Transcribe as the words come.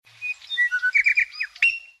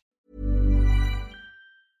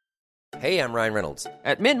Hey, I'm Ryan Reynolds.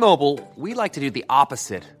 At Mint Mobile, we like to do the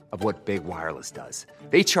opposite of what Big Wireless does.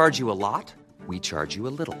 They charge you a lot, we charge you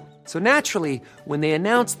a little. So naturally, when they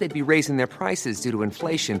announced they'd be raising their prices due to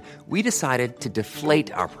inflation, we decided to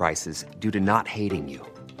deflate our prices due to not hating you.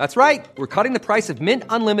 That's right. We're cutting the price of Mint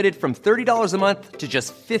Unlimited from $30 a month to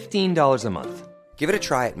just $15 a month. Give it a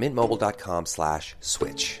try at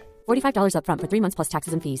mintmobile.com/switch. $45 up front for 3 months plus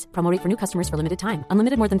taxes and fees. Promo rate for new customers for limited time.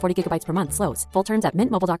 Unlimited more than 40 gigabytes per month. Slows full terms at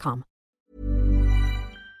mintmobile.com.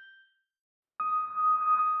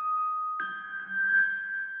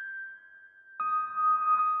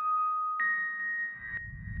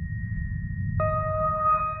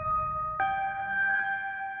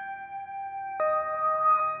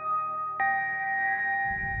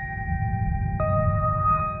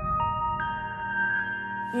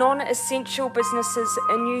 Non-essential businesses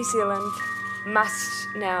in New Zealand must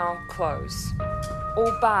now close.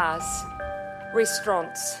 All bars,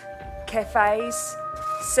 restaurants, cafes,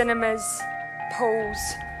 cinemas, pools,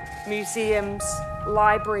 museums,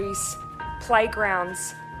 libraries,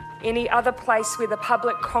 playgrounds, any other place where the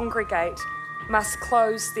public congregate must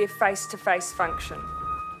close their face-to-face function.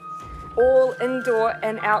 All indoor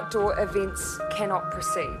and outdoor events cannot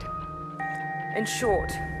proceed. In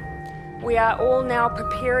short, we are all now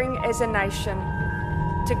preparing as a nation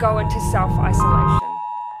to go into self-isolation.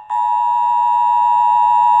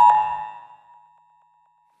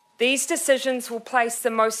 These decisions will place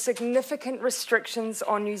the most significant restrictions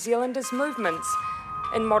on New Zealanders' movements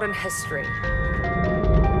in modern history.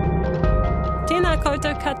 Tēnā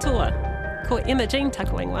koutou katoa, ko Emma Jean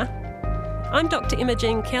Takawainwa. I'm Dr. Emma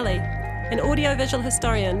Jean Kelly, an audiovisual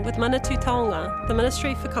historian with Manatū Taonga, the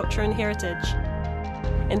Ministry for Culture and Heritage.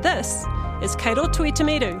 And this is Kei Roto i Te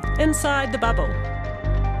Miru, Inside the Bubble.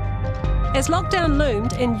 As lockdown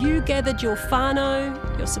loomed and you gathered your whānau,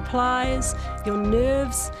 your supplies, your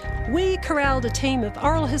nerves, we corralled a team of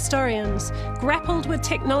oral historians, grappled with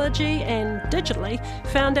technology and digitally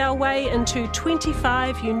found our way into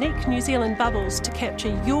 25 unique New Zealand bubbles to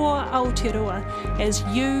capture your Aotearoa as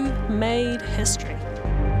you made history.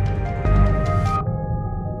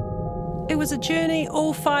 It was a journey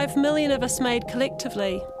all 5 million of us made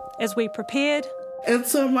collectively as we prepared. And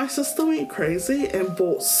so my sister went crazy and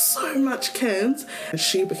bought so much cans, and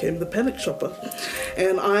she became the panic shopper.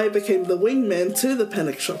 And I became the wingman to the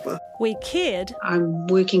panic shopper. We cared. I'm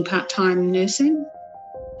working part-time nursing.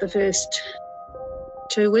 The first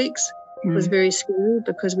 2 weeks was very scary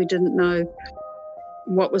because we didn't know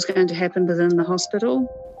what was going to happen within the hospital.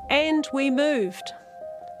 And we moved.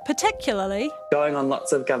 Particularly going on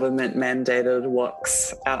lots of government-mandated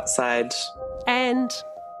walks outside. And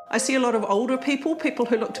I see a lot of older people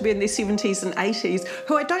who look to be in their 70s and 80s,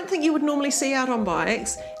 who I don't think you would normally see out on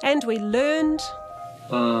bikes. And we learned.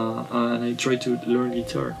 And I tried to learn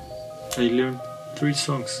guitar. I learned 3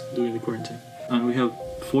 songs during the quarantine. And we have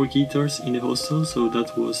 4 guitars in the hostel, so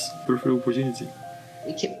that was a perfect opportunity.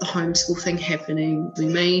 We kept the homeschool thing happening. We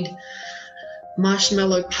made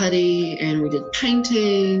marshmallow putty and we did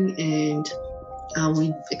painting and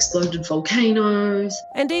we exploded volcanoes.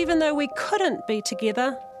 And even though we couldn't be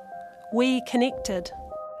together, we connected.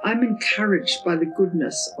 I'm encouraged by the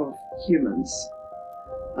goodness of humans.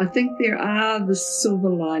 I think there are the silver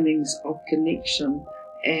linings of connection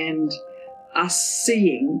and us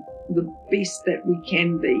seeing the best that we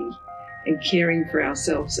can be and caring for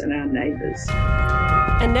ourselves and our neighbours.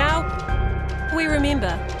 And now we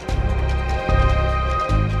remember.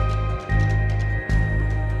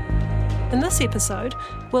 In this episode,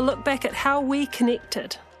 we'll look back at how we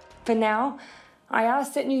connected. For now, I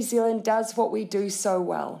ask that New Zealand does what we do so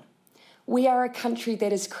well. We are a country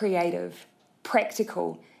that is creative,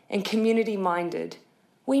 practical, and community-minded.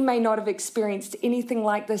 We may not have experienced anything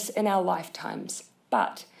like this in our lifetimes,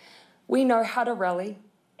 but we know how to rally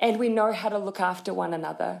and we know how to look after one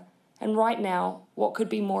another. And right now, what could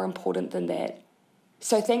be more important than that?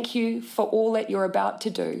 So thank you for all that you're about to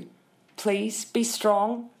do. Please be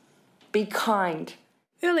strong, be kind.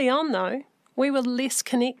 Early on, though, we were less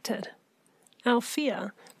connected. Our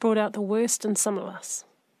fear brought out the worst in some of us.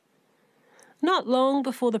 Not long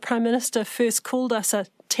before the Prime Minister first called us a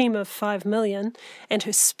team of 5 million, and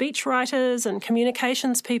her speechwriters and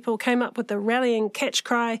communications people came up with the rallying catch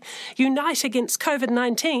cry, "Unite against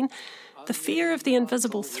COVID-19, the fear of the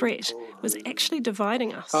invisible threat was actually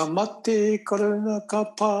dividing us.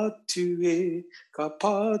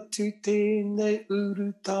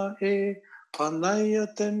 Panaia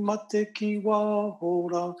te mate ki wā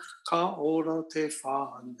hora, ka ora te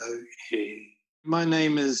whānau he. My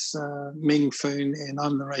name is Ming Foon and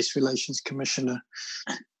I'm the Race Relations Commissioner.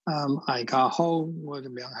 Ai ka hou, mo te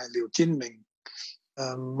mea hai Liu Jinming.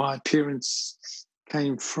 My parents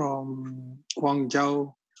came from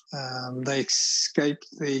Guangzhou. They escaped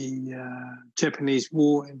the Japanese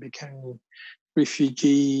War and became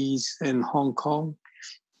refugees in Hong Kong,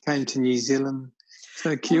 came to New Zealand.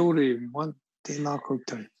 So kia ora everyone. That's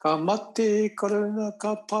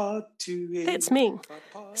Ming,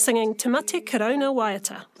 singing Te Mate Karona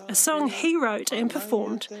Waiata, a song he wrote and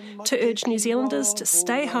performed to urge New Zealanders to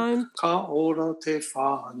stay home,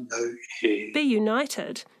 be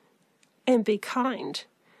united, and be kind,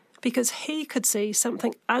 because he could see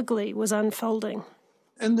something ugly was unfolding.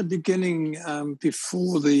 In the beginning,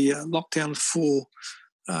 before the lockdown 4,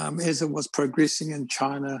 as it was progressing in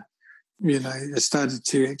China, it started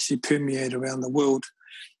to actually permeate around the world.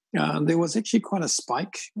 There was actually quite a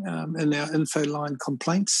spike in our info line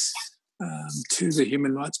complaints to the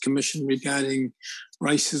Human Rights Commission regarding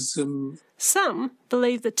racism. Some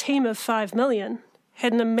believe the team of 5 million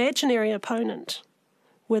had an imaginary opponent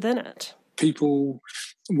within it. People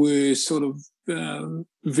were sort of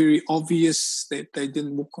very obvious that they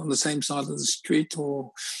didn't walk on the same side of the street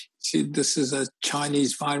or said this is a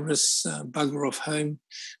Chinese virus, bugger off home,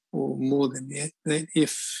 or more than that,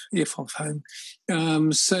 F of home.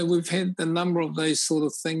 So we've had a number of those sort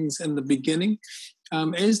of things in the beginning.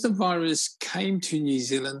 As the virus came to New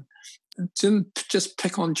Zealand, it didn't just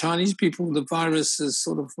pick on Chinese people. The virus is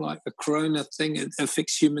sort of like a corona thing. It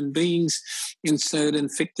affects human beings. And so it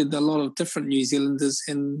infected a lot of different New Zealanders,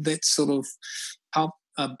 and that sort of helped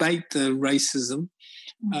abate the racism.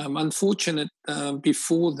 Unfortunate,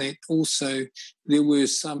 before that also, there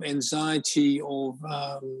was some anxiety of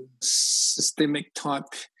systemic type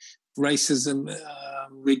racism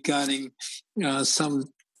regarding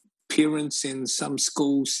some parents in some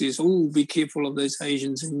schools says, be careful of those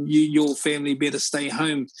Asians and your family better stay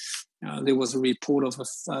home. There was a report of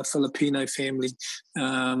a Filipino family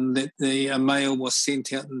that a male was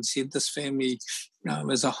sent out and said this family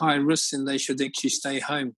is a high risk and they should actually stay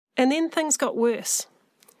home. And then things got worse.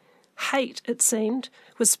 Hate, it seemed,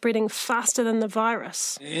 was spreading faster than the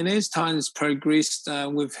virus. And as time's progressed,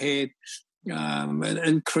 we've had an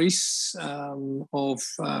increase of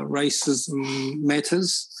racism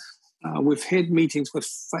matters. We've had meetings with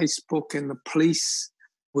Facebook and the police.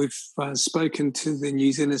 We've spoken to the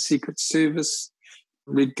New Zealand Secret Service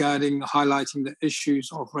regarding highlighting the issues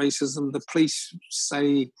of racism. The police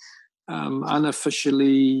say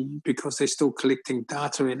unofficially, because they're still collecting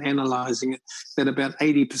data and analysing it, that about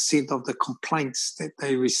 80% of the complaints that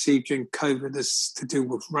they received during COVID is to do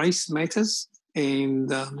with race matters, and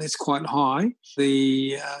that's quite high.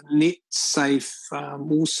 The NetSafe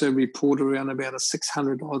also report around about a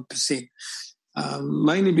 600-odd%,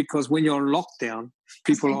 mainly because when you're on lockdown,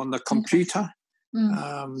 people on the computer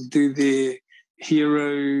do their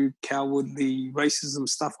hero, cowardly racism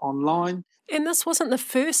stuff online. And this wasn't the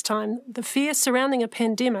first time the fear surrounding a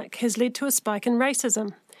pandemic has led to a spike in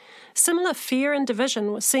racism. Similar fear and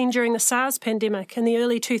division was seen during the SARS pandemic in the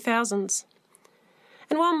early 2000s.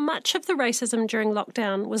 And while much of the racism during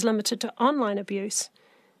lockdown was limited to online abuse,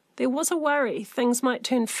 there was a worry things might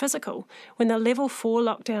turn physical when the level 4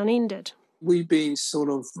 lockdown ended. We've been sort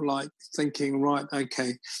of like thinking, right,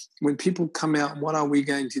 okay, when people come out, what are we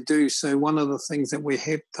going to do? So one of the things that we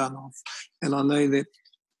have done, and I know that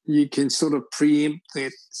you can sort of preempt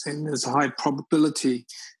that, and there's a high probability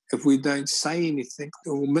if we don't say anything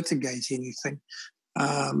or mitigate anything,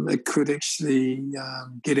 it could actually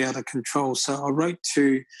get out of control. So I wrote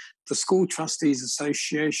to the School Trustees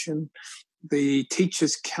Association, the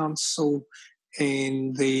Teachers Council,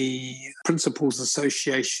 and the Principals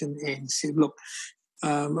Association, and said, look,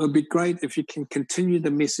 it would be great if you can continue the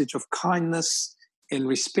message of kindness and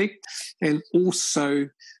respect, and also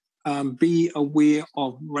be aware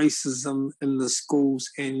of racism in the schools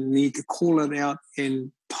and need to call it out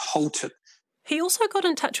and halt it. He also got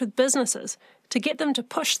in touch with businesses to get them to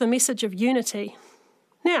push the message of unity.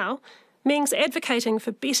 Now, Ming's advocating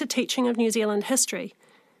for better teaching of New Zealand history,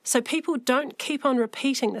 so people don't keep on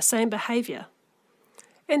repeating the same behaviour.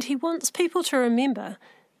 And he wants people to remember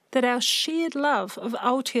that our shared love of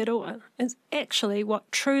Aotearoa is actually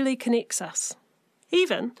what truly connects us,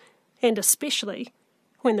 even, and especially,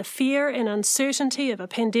 when the fear and uncertainty of a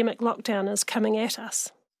pandemic lockdown is coming at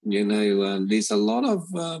us. There's a lot of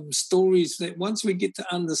stories that once we get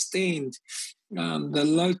to understand the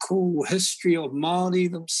local history of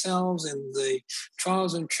Māori themselves and the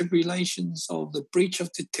trials and tribulations of the breach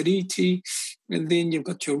of the Tiriti, and then you've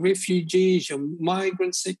got your refugees, your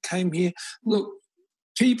migrants that came here. Look,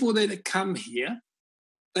 people that have come here,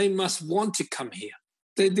 they must want to come here.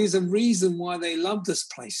 There's a reason why they love this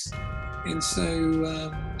place. And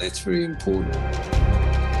so that's very important.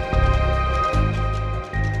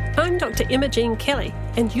 Dr. Imogen Kelly,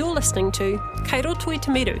 and you're listening to Kairo Toi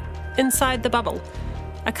Te Miru, Inside the Bubble,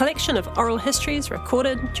 a collection of oral histories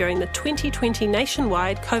recorded during the 2020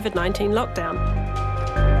 nationwide COVID-19 lockdown.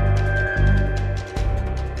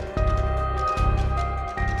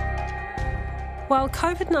 While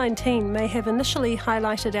COVID-19 may have initially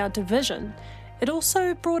highlighted our division, it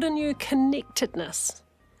also brought a new connectedness.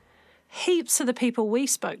 Heaps of the people we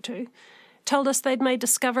spoke to told us they'd made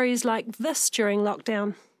discoveries like this during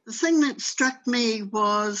lockdown. The thing that struck me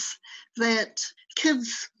was that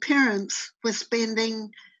kids' parents were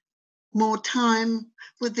spending more time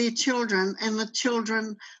with their children and the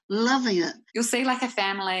children loving it. You'll see like a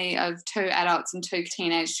family of 2 adults and 2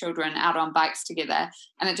 teenage children out on bikes together,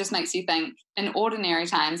 and it just makes you think, in ordinary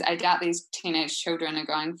times, I doubt these teenage children are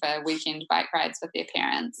going for weekend bike rides with their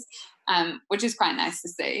parents, which is quite nice to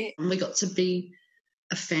see. We got to be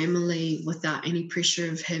a family without any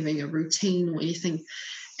pressure of having a routine or anything,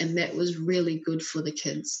 and that was really good for the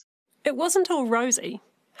kids. It wasn't all rosy.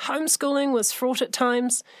 Homeschooling was fraught at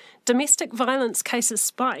times, domestic violence cases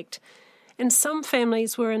spiked, and some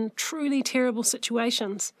families were in truly terrible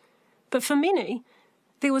situations. But for many,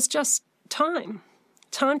 there was just time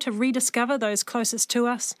to rediscover those closest to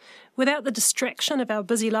us without the distraction of our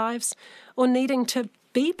busy lives or needing to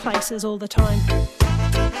be places all the time.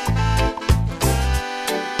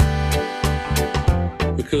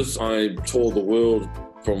 Because I tour the world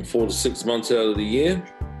from 4 to 6 months out of the year,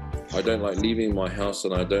 I don't like leaving my house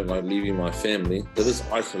and I don't like leaving my family. So this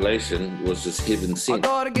isolation was just heaven sent. I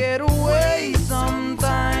gotta get away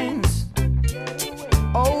sometimes.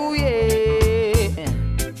 Oh yeah.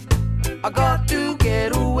 I got to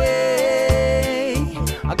get away.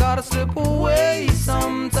 I gotta slip away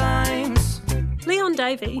sometimes. Leon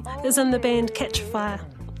Davey is in the band Catch a Fire.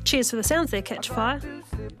 Cheers for the sounds there, Catch a Fire.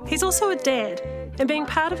 He's also a dad, and being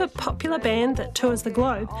part of a popular band that tours the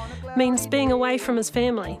globe means being away from his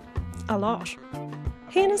family. A lot.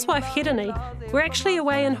 He and his wife Hedini were actually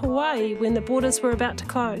away in Hawaii when the borders were about to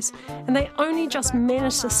close, and they only just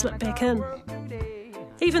managed to slip back in.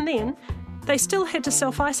 Even then, they still had to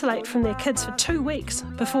self-isolate from their kids for 2 weeks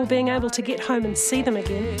before being able to get home and see them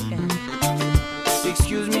again.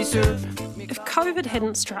 Excuse me, sir. If COVID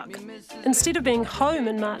hadn't struck, instead of being home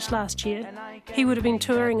in March last year, he would have been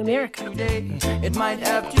touring America. It might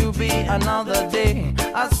have to be another day.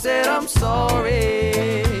 I said I'm sorry.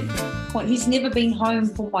 He's never been home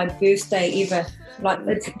for my birthday ever. Like,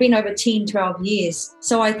 it's been over 10, 12 years.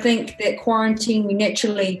 So I think that quarantine, we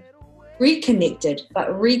naturally reconnected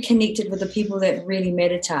with the people that really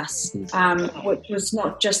mattered to us, which was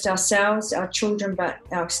not just ourselves, our children, but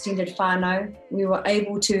our extended whānau. We were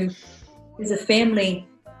able to, as a family,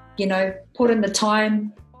 put in the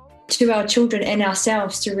time to our children and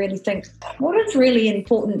ourselves to really think, what is really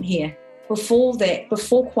important here? Before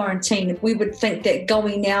quarantine, we would think that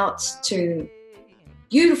going out to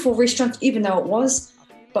beautiful restaurants, even though it was,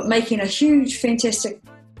 but making a huge, fantastic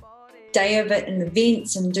day of it and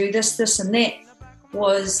events and do this and that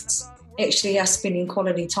was actually us spending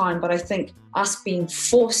quality time. But I think us being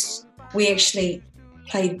forced, we actually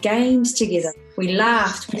played games together. We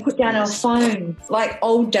laughed, we put down our phone. Like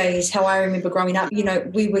old days, how I remember growing up,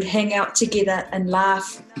 we would hang out together and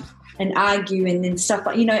laugh and argue and then stuff,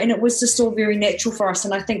 and it was just all very natural for us.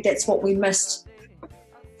 And I think that's what we missed.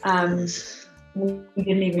 We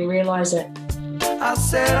didn't even realise it. I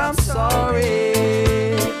said I'm sorry.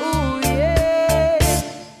 Ooh, yeah.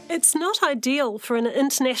 It's not ideal for an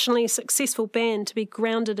internationally successful band to be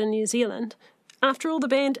grounded in New Zealand. After all, the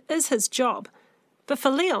band is his job. But for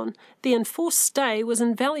Leon, the enforced stay was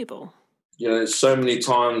invaluable. So many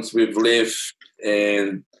times we've left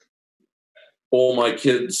and all my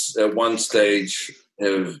kids at one stage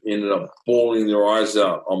have ended up bawling their eyes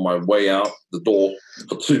out on my way out the door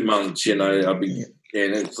for 2 months, and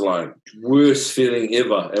it's like worst feeling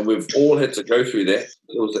ever. And we've all had to go through that.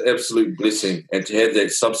 It was an absolute blessing. And to have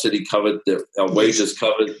that subsidy covered, our wages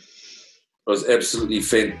covered, was absolutely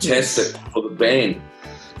fantastic for the band.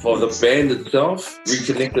 For the band itself,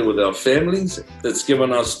 reconnected with our families, it's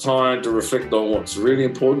given us time to reflect on what's really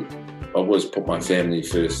important. I always put my family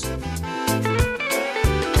first.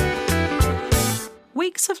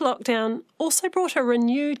 Weeks of lockdown also brought a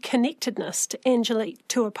renewed connectedness to Angelique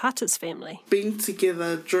Tuapata's family. Being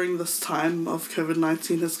together during this time of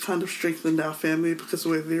COVID-19 has kind of strengthened our family because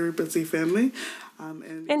we're a very busy family.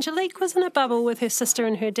 Angelique was in a bubble with her sister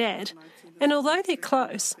and her dad, and although they're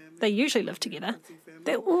close, they usually live together,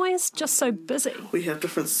 they're always just so busy. We have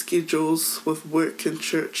different schedules with work and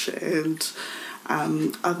church and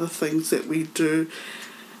other things that we do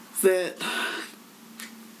that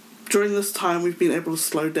during this time we've been able to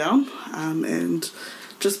slow down and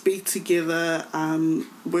just be together,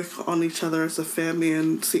 work on each other as a family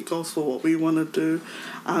and set goals for what we want to do,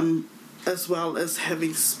 as well as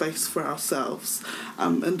having space for ourselves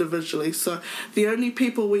individually. So the only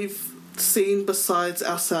people we've seen besides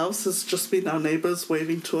ourselves has just been our neighbours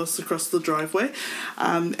waving to us across the driveway,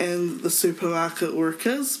 and the supermarket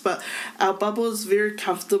workers. But our bubble is very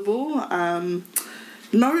comfortable.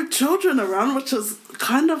 No children around, which is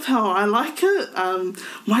kind of how I like it.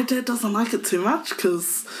 My dad doesn't like it too much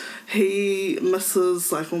because he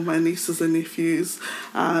misses like all my nieces and nephews,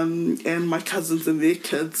 and my cousins and their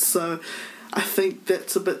kids. So I think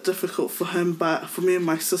that's a bit difficult for him, but for me and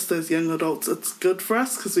my sister as young adults, it's good for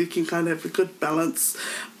us because we can kind of have a good balance.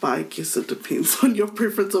 But I guess it depends on your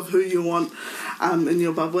preference of who you want in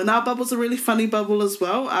your bubble. And our bubble's a really funny bubble as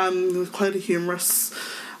well. We're quite a humorous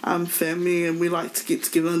family, and we like to get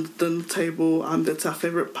together at the dinner table. That's our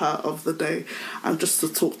favourite part of the day, just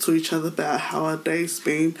to talk to each other about how our day's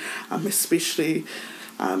been, especially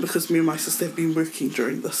because me and my sister have been working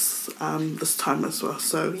during this time as well.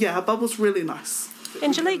 So yeah, our bubble's really nice.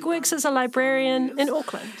 Angelique works as a librarian in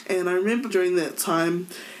Auckland. And I remember during that time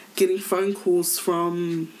getting phone calls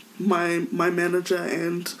from my manager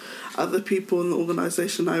and other people in the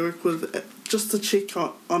organisation I work with just to check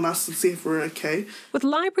on us and see if we're okay. With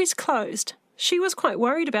libraries closed, she was quite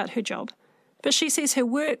worried about her job, but she says her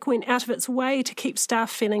work went out of its way to keep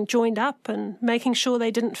staff feeling joined up and making sure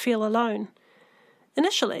they didn't feel alone.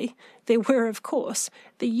 Initially, there were, of course,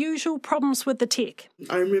 the usual problems with the tech.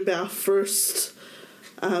 I remember our first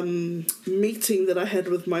meeting that I had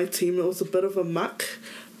with my team. It was a bit of a muck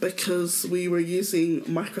because we were using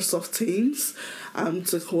Microsoft Teams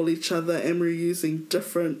to call each other, and we were using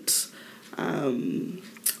different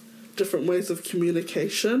ways of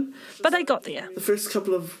communication. But they got there. The first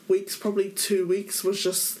couple of weeks, probably 2 weeks, was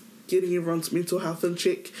just getting everyone's mental health in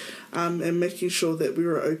check, and making sure that we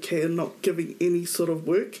were okay and not giving any sort of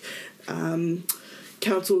work.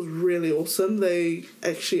 Council was really awesome. They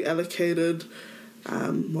actually allocated,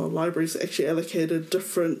 libraries actually allocated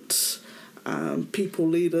different people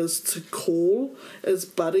leaders to call as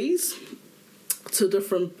buddies to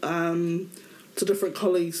different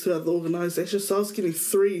colleagues throughout the organisation. So I was getting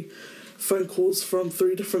 3 phone calls from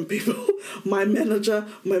 3 different people: my manager,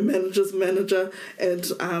 my manager's manager,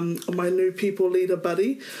 and my new people leader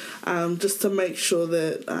buddy, just to make sure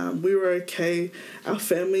that we were okay, our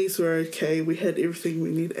families were okay, we had everything we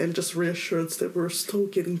need, and just reassurance that we were still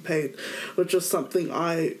getting paid, which was something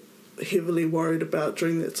I heavily worried about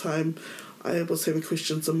during that time. I was having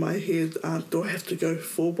questions in my head, do I have to go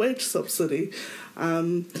for wage subsidy?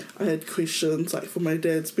 I had questions like for my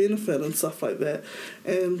dad's benefit and stuff like that.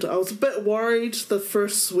 And I was a bit worried the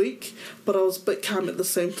first week, but I was a bit calm at the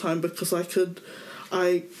same time because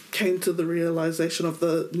I came to the realisation of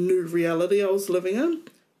the new reality I was living in.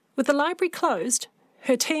 With the library closed,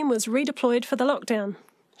 her team was redeployed for the lockdown.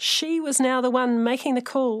 She was now the one making the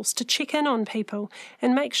calls to check in on people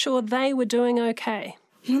and make sure they were doing okay.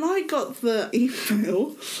 When I got the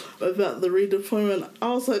email about the redeployment,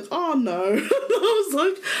 I was like, oh no.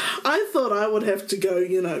 I thought I would have to go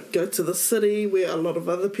to the city where a lot of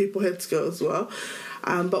other people had to go as well.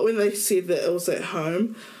 But when they said that it was at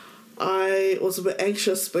home, I was a bit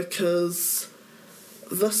anxious because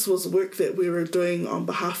this was work that we were doing on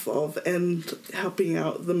behalf of and helping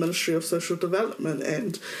out the Ministry of Social Development.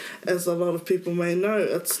 And as a lot of people may know,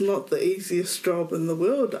 it's not the easiest job in the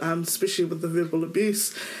world, especially with the verbal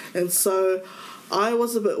abuse. And so I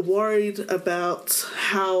was a bit worried about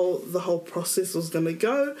how the whole process was going to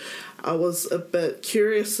go. I was a bit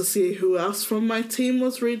curious to see who else from my team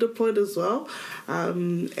was redeployed as well,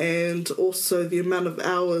 and also the amount of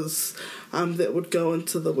hours that would go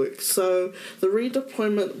into the work. So the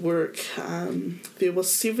redeployment work, there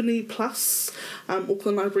was 70 plus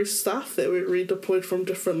Auckland Library staff that were redeployed from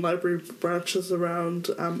different library branches around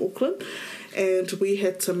Auckland, and we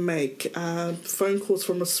had to make phone calls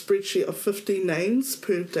from a spreadsheet of 50 names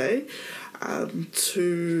per day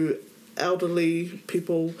to elderly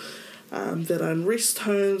people that are in rest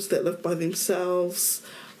homes, that live by themselves,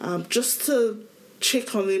 just to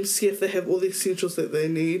check on them, see if they have all the essentials that they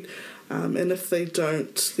need. And if they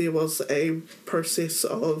don't, there was a process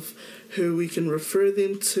of who we can refer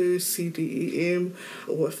them to, CDEM,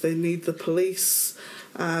 or if they need the police,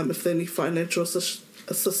 if they need financial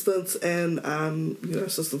assistance and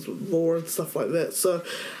assistance with law and stuff like that. So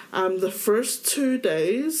the first 2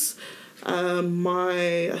 days, I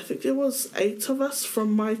think there was 8 of us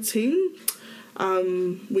from my team.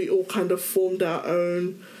 We all kind of formed our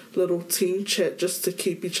own little team chat just to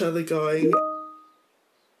keep each other going.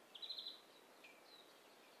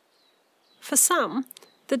 For some,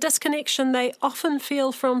 The disconnection they often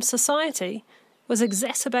feel from society was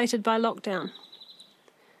exacerbated by lockdown.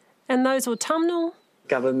 And those autumnal,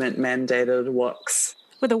 government-mandated walks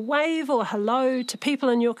with a wave or hello to people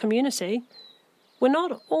in your community, were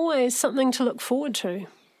not always something to look forward to.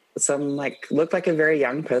 Some looked like a very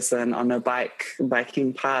young person on a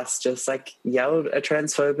biking past, just yelled a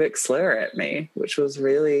transphobic slur at me, which was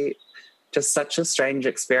really just such a strange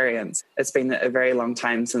experience. It's been a very long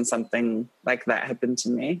time since something like that happened to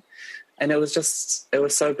me. And it was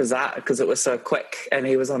so bizarre because it was so quick, and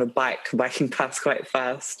he was on a bike biking past quite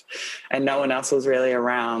fast, and no one else was really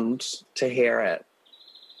around to hear it.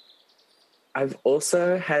 I've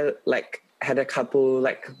also had a couple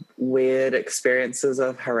weird experiences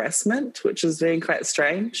of harassment, which has been quite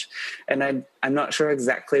strange. And I'm not sure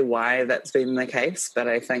exactly why that's been the case, but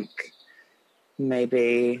I think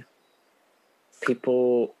maybe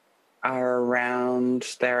people are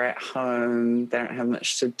around, they're at home, they don't have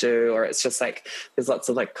much to do, or it's just there's lots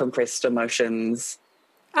of compressed emotions.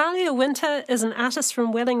 Alia Winter is an artist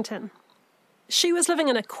from Wellington. She was living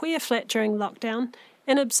in a queer flat during lockdown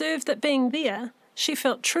and observed that being there, she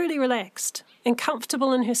felt truly relaxed and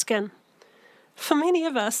comfortable in her skin. For many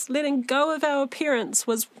of us, letting go of our appearance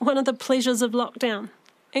was one of the pleasures of lockdown,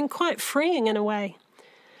 and quite freeing in a way.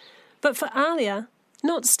 But for Alia,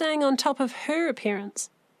 not staying on top of her appearance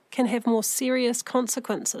can have more serious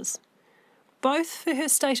consequences, both for her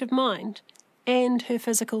state of mind and her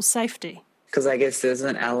physical safety. Because I guess there's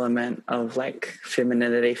an element of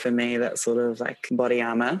femininity for me, that sort of body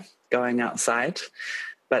armor, going outside,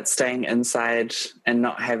 but staying inside and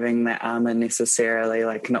not having that armor necessarily,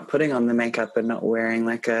 not putting on the makeup and not wearing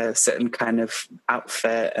a certain kind of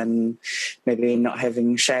outfit, and maybe not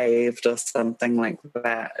having shaved or something like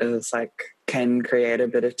that is can create a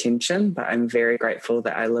bit of tension. But I'm very grateful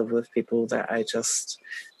that I live with people that I just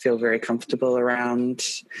feel very comfortable around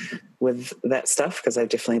with that stuff, because I've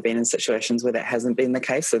definitely been in situations where that hasn't been the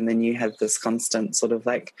case, and then you have this constant sort of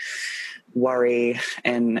worry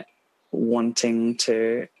and wanting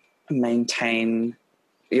to maintain.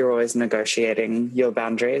 You're always negotiating your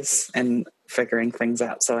boundaries and figuring things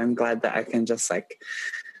out. So I'm glad that I can just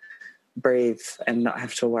breathe and not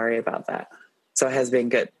have to worry about that. So it has been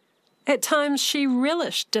good. At times she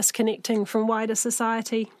relished disconnecting from wider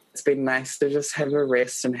society. It's been nice to just have a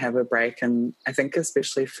rest and have a break. And I think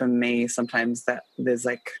especially for me, sometimes that there's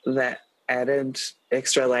that added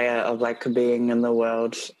extra layer of being in the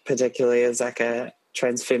world, particularly as a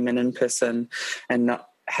trans feminine person, and not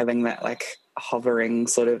having that hovering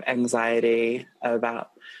sort of anxiety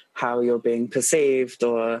about how you're being perceived,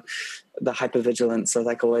 or the hypervigilance of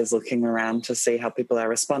always looking around to see how people are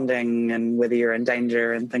responding and whether you're in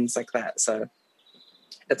danger and things like that. So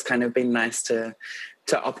it's kind of been nice to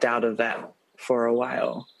opt out of that for a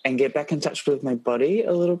while and get back in touch with my body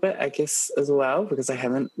a little bit, I guess, as well, because I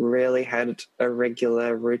haven't really had a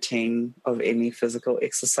regular routine of any physical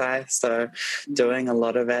exercise. So doing a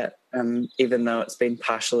lot of it, even though it's been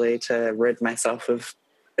partially to rid myself of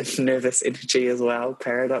nervous energy as well,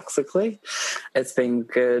 paradoxically, it's been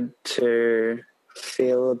good to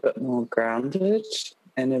feel a bit more grounded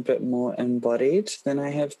and a bit more embodied than I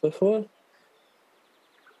have before.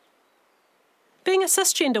 Being a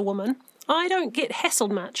cisgender woman, I don't get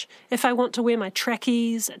hassled much if I want to wear my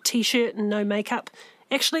trackies, a t-shirt and no makeup.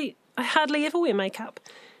 Actually, I hardly ever wear makeup.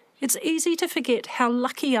 It's easy to forget how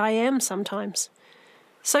lucky I am sometimes.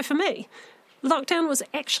 So for me, lockdown was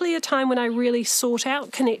actually a time when I really sought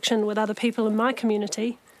out connection with other people in my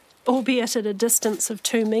community, albeit at a distance of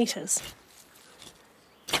 2 metres.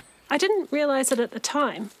 I didn't realise it at the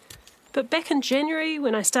time, but back in January,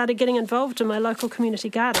 when I started getting involved in my local community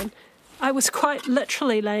garden, I was quite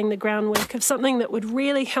literally laying the groundwork of something that would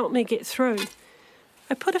really help me get through.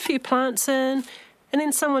 I put a few plants in, and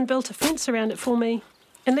then someone built a fence around it for me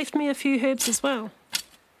and left me a few herbs as well.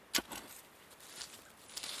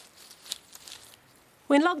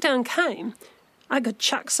 When lockdown came, I could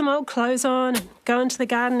chuck some old clothes on and go into the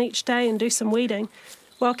garden each day and do some weeding,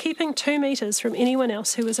 while keeping 2 metres from anyone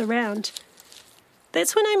else who was around.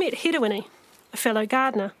 That's when I met Hedewini, a fellow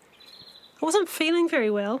gardener. I wasn't feeling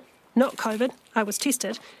very well, not COVID, I was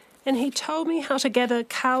tested, and he told me how to gather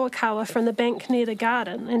kawa from the bank near the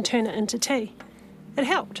garden and turn it into tea. It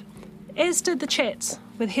helped, as did the chats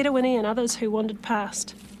with Hedewini and others who wandered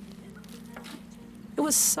past. It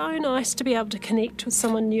was so nice to be able to connect with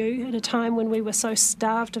someone new at a time when we were so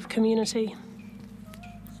starved of community.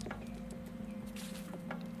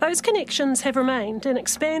 Those connections have remained and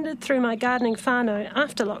expanded through my gardening whānau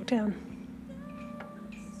after lockdown.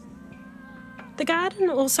 The garden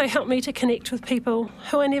also helped me to connect with people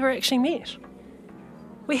who I never actually met.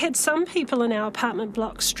 We had some people in our apartment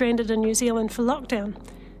block stranded in New Zealand for lockdown,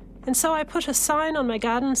 and so I put a sign on my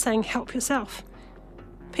garden saying, "Help yourself."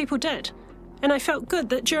 People did, and I felt good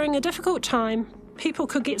that during a difficult time, people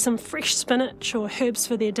could get some fresh spinach or herbs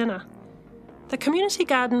for their dinner. The community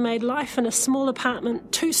garden made life in a small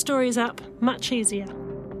apartment 2 stories up much easier.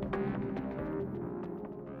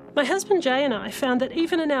 My husband Jay and I found that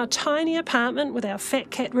even in our tiny apartment with our fat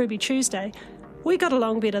cat Ruby Tuesday, we got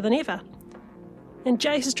along better than ever. And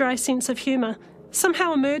Jay's dry sense of humour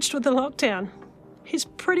somehow emerged with the lockdown. He's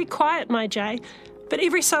pretty quiet, my Jay, but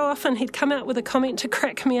every so often he'd come out with a comment to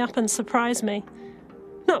crack me up and surprise me.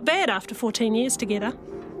 Not bad after 14 years together.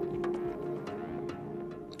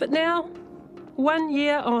 But now, 1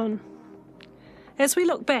 year on, as we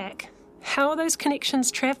look back, how are those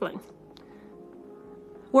connections travelling?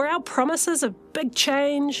 Were our promises of big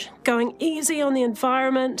change, going easy on the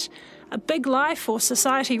environment, a big life or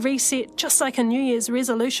society reset just like a New Year's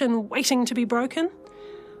resolution waiting to be broken?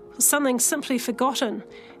 Or something simply forgotten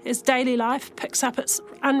as daily life picks up its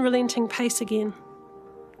unrelenting pace again?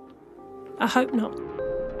 I hope not.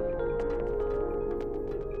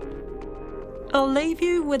 I'll leave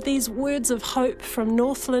you with these words of hope from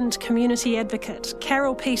Northland community advocate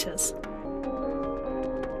Carol Peters.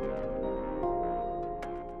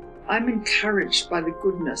 I'm encouraged by the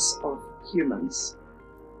goodness of humans.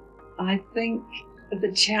 I think that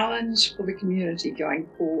the challenge for the community going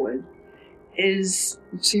forward is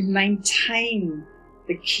to maintain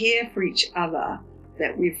the care for each other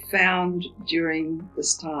that we've found during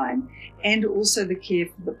this time, and also the care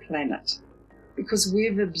for the planet, because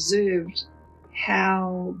we've observed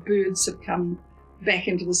how birds have come back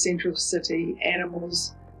into the centre of the city,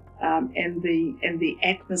 animals, and the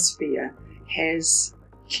atmosphere has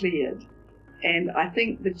cleared. And I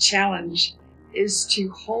think the challenge is to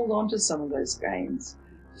hold on to some of those gains,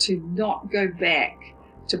 to not go back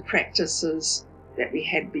to practices that we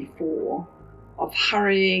had before of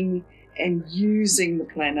hurrying and using the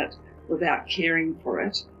planet without caring for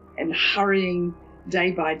it, and hurrying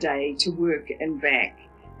day by day to work and back,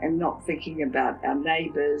 and not thinking about our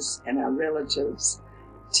neighbours and our relatives,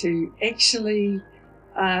 to actually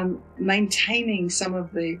maintaining some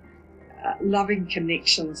of the loving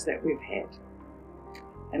connections that we've had.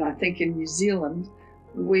 And I think in New Zealand,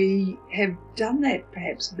 we have done that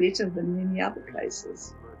perhaps better than many other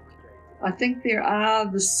places. I think there are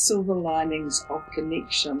the silver linings of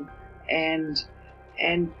connection and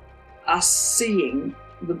us seeing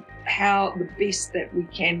how the best that we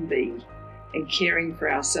can be in caring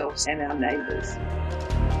for ourselves and our neighbours.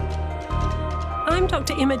 I'm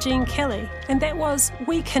Dr. Emma Jean Kelly, and that was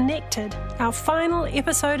We Connected, our final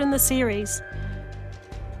episode in the series.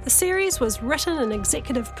 The series was written and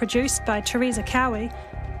executive produced by Teresa Cowie.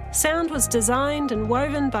 Sound was designed and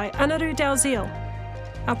woven by Anaru Dalziel.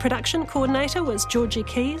 Our production coordinator was Georgie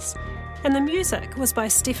Keys, and the music was by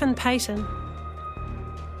Stephen Payton.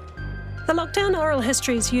 The lockdown oral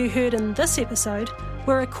histories you heard in this episode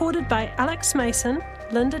were recorded by Alex Mason,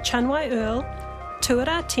 Linda Chanwai Earl,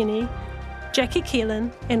 Tuara Tini, Jackie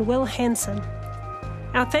Keelan and Will Hansen.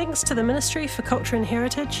 Our thanks to the Ministry for Culture and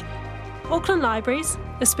Heritage, Auckland Libraries,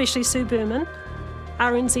 especially Sue Berman,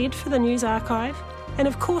 RNZ for the News Archive, and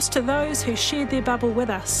of course to those who shared their bubble with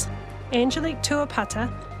us, Angelique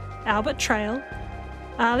Tuapata, Albert Trail,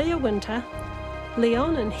 Alia Winter,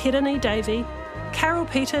 Leon and Hirini Davey, Carol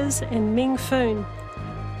Peters and Ming Foon.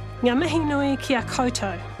 Ngā mihi nui kia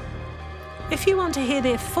koutou. If you want to hear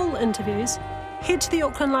their full interviews, head to the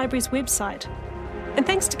Auckland Library's website. And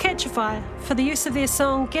thanks to Catchafire for the use of their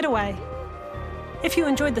song Getaway. If you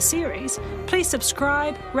enjoyed the series, please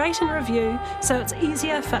subscribe, rate and review so it's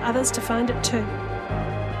easier for others to find it too.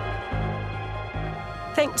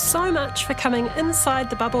 Thanks so much for coming inside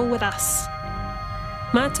the bubble with us.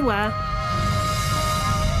 Matua.